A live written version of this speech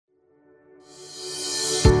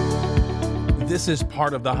This is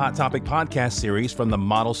part of the Hot Topic podcast series from the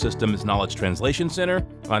Model Systems Knowledge Translation Center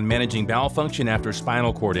on managing bowel function after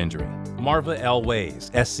spinal cord injury. Marva L. Ways,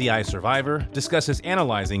 SCI survivor, discusses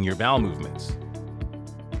analyzing your bowel movements.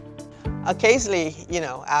 Occasionally,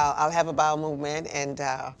 I'll have a bowel movement, and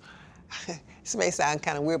this may sound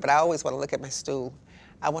kind of weird, but I always want to look at my stool.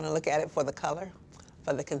 I want to look at it for the color,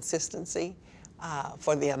 for the consistency,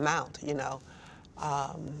 for the amount,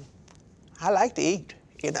 I like to eat,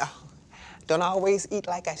 Don't always eat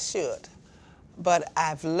like I should, but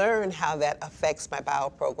I've learned how that affects my bowel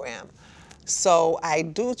program. So I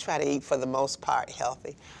do try to eat, for the most part,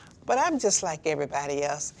 healthy. But I'm just like everybody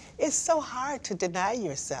else. It's so hard to deny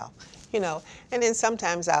yourself, And then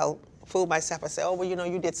sometimes I'll fool myself and say, oh, well,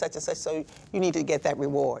 you did such and such, so you need to get that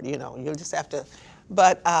reward, You'll just have to.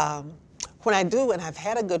 But when I do, and I've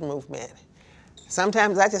had a good movement,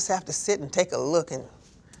 sometimes I just have to sit and take a look and,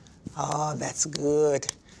 oh, that's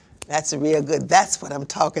good. That's real good. That's what I'm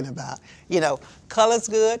talking about. Color's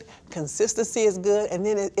good, consistency is good, and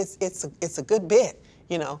then it's a good bit,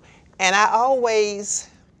 And I always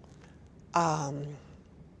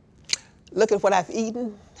look at what I've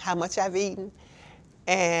eaten, how much I've eaten,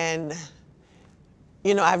 and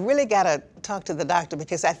I've really got to talk to the doctor,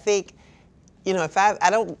 because I think, if I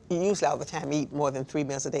don't usually all the time eat more than 3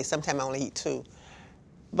 meals a day. Sometimes I only eat 2,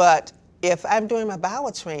 but if I'm doing my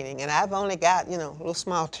bowel training and I've only got, a little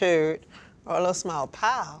small turd or a little small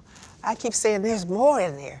pile, I keep saying, there's more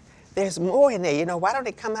in there. There's more in there. Why don't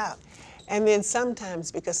it come out? And then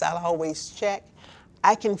sometimes, because I'll always check,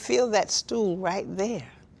 I can feel that stool right there.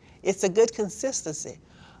 It's a good consistency.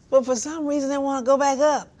 But for some reason, I want to go back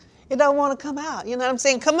up. It don't want to come out. You know what I'm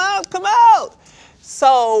saying? Come out, come out.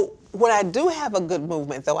 So when I do have a good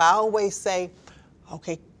movement, though, I always say,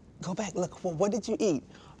 okay, go back, look, well, what did you eat?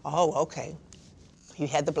 Oh, okay. You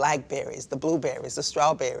had the blackberries, the blueberries, the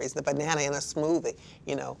strawberries, the banana in a smoothie.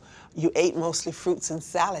 You ate mostly fruits and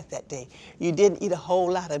salad that day. You didn't eat a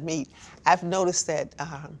whole lot of meat. I've noticed that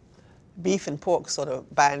beef and pork sort of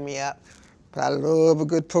bind me up. But I love a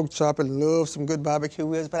good pork chop and love some good barbecue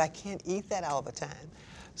ribs, but I can't eat that all the time.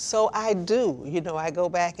 So I do. I go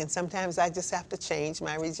back, and sometimes I just have to change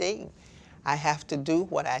my regime. I have to do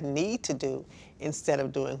what I need to do instead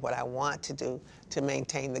of doing what I want to do to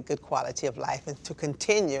maintain the good quality of life and to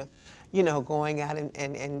continue, going out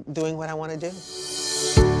and doing what I want to do.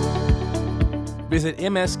 Visit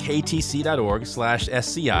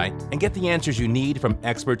msktc.org/SCI and get the answers you need from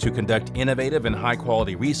experts who conduct innovative and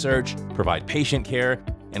high-quality research, provide patient care,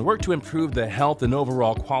 and work to improve the health and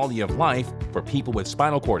overall quality of life for people with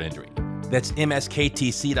spinal cord injury. That's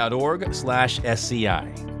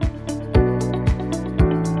msktc.org/SCI.